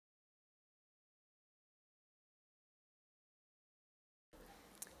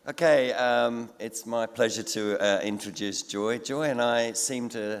Okay, it's my pleasure to introduce Joy. Joy and I seem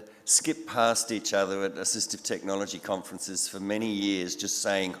to skip past each other at assistive technology conferences for many years, just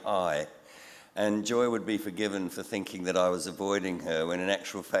saying hi. And Joy would be forgiven for thinking that I was avoiding her, when in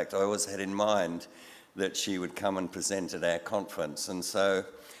actual fact I always had in mind that she would come and present at our conference. And so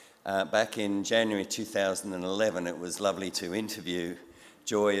back in January 2011, it was lovely to interview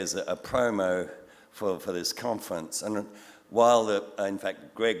Joy as a promo for this conference. And while in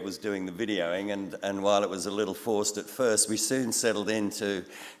fact, Greg was doing the videoing, and while it was a little forced at first, we soon settled into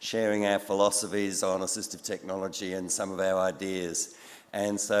sharing our philosophies on assistive technology and some of our ideas.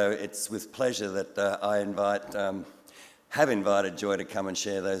 And so it's with pleasure that I have invited Joy to come and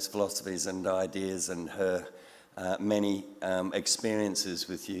share those philosophies and ideas and her many experiences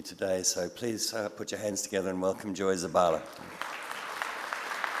with you today. So please put your hands together and welcome Joy Zabala.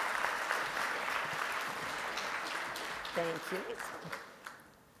 Thank you.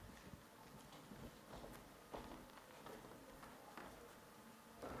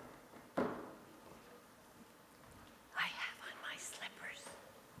 I have on my slippers,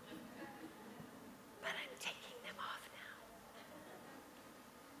 but I'm taking them off now.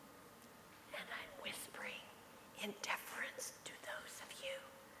 And I'm whispering in deference to those of you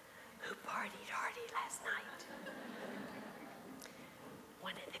who partied hardy last night.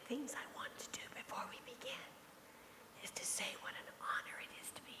 One of the things I want to do before we begin is to say what an honor it is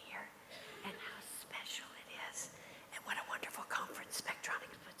to be here and how special it is and what a wonderful conference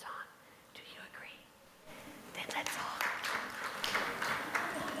Spectronics puts on. Do you agree? Then let's all.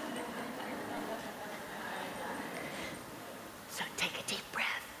 So take a deep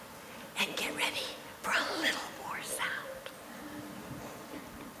breath and get ready for a little more sound.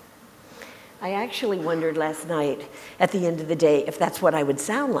 I actually wondered last night at the end of the day if that's what I would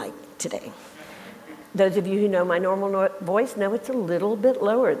sound like today. Those of you who know my normal voice know it's a little bit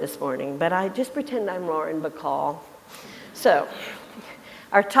lower this morning, but I just pretend I'm Lauren Bacall. So,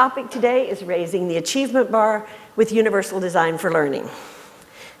 our topic today is raising the achievement bar with universal design for learning.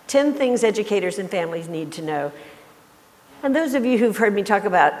 10 things educators and families need to know. And those of you who've heard me talk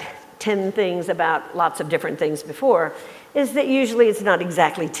about 10 things about lots of different things before, is that usually it's not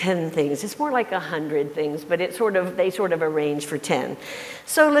exactly 10 things. It's more like 100 things, but they sort of arrange for 10.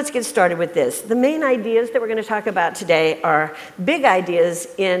 So let's get started with this. The main ideas that we're going to talk about today are big ideas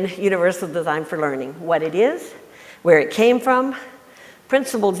in universal design for learning. What it is, where it came from,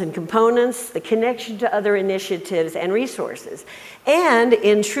 principles and components, the connection to other initiatives and resources. And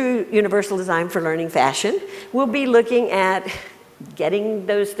in true universal design for learning fashion, we'll be looking at getting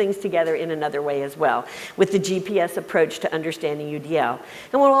those things together in another way as well, with the GPS approach to understanding UDL.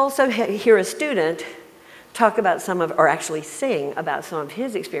 And we'll also hear a student talk about or actually sing about some of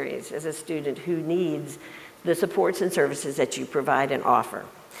his experience as a student who needs the supports and services that you provide and offer.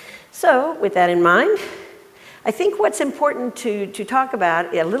 So with that in mind, I think what's important to talk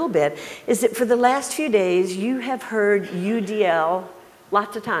about a little bit is that for the last few days, you have heard UDL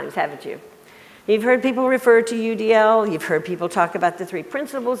lots of times, haven't you? You've heard people refer to UDL. You've heard people talk about the 3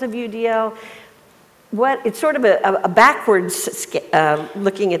 principles of UDL. It's sort of a backwards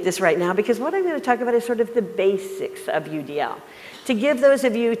looking at this right now, because what I'm going to talk about is sort of the basics of UDL. To give those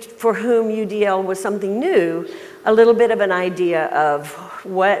of you for whom UDL was something new, a little bit of an idea of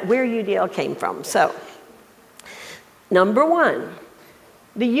where UDL came from. So, number 1,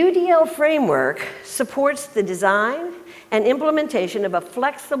 the UDL framework supports the design and implementation of a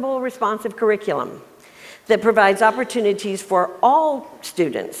flexible, responsive curriculum that provides opportunities for all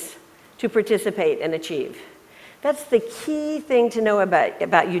students to participate and achieve. That's the key thing to know about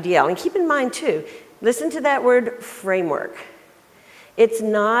UDL. And keep in mind, too, listen to that word, framework. It's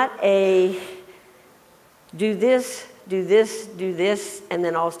not a do this, do this, do this, and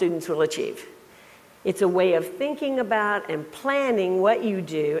then all students will achieve. It's a way of thinking about and planning what you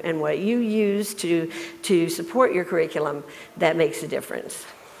do and what you use to support your curriculum that makes a difference.